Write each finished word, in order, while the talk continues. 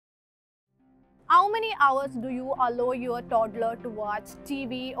How many hours do you allow your toddler to watch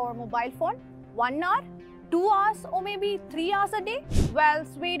TV or mobile phone? 1 hour? 2 hours or maybe 3 hours a day? Well,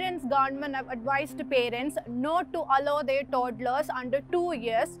 Sweden's government have advised parents not to allow their toddlers under 2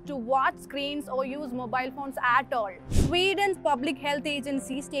 years to watch screens or use mobile phones at all. Sweden's public health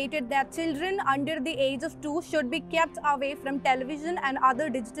agency stated that children under the age of 2 should be kept away from television and other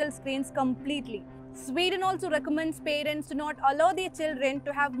digital screens completely. Sweden also recommends parents to not allow their children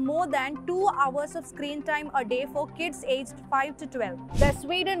to have more than 2 hours of screen time a day for kids aged 5 to 12. The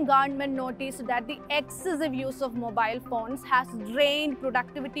Sweden government noticed that the excessive use of mobile phones has drained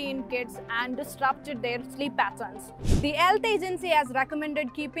productivity in kids and disrupted their sleep patterns. The health agency has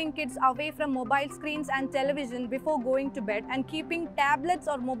recommended keeping kids away from mobile screens and television before going to bed and keeping tablets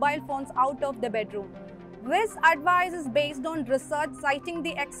or mobile phones out of the bedroom. This advice is based on research citing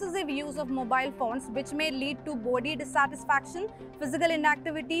the excessive use of mobile phones, which may lead to body dissatisfaction, physical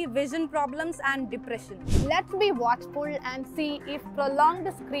inactivity, vision problems, and depression. Let's be watchful and see if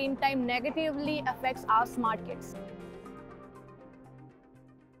prolonged screen time negatively affects our smart kids.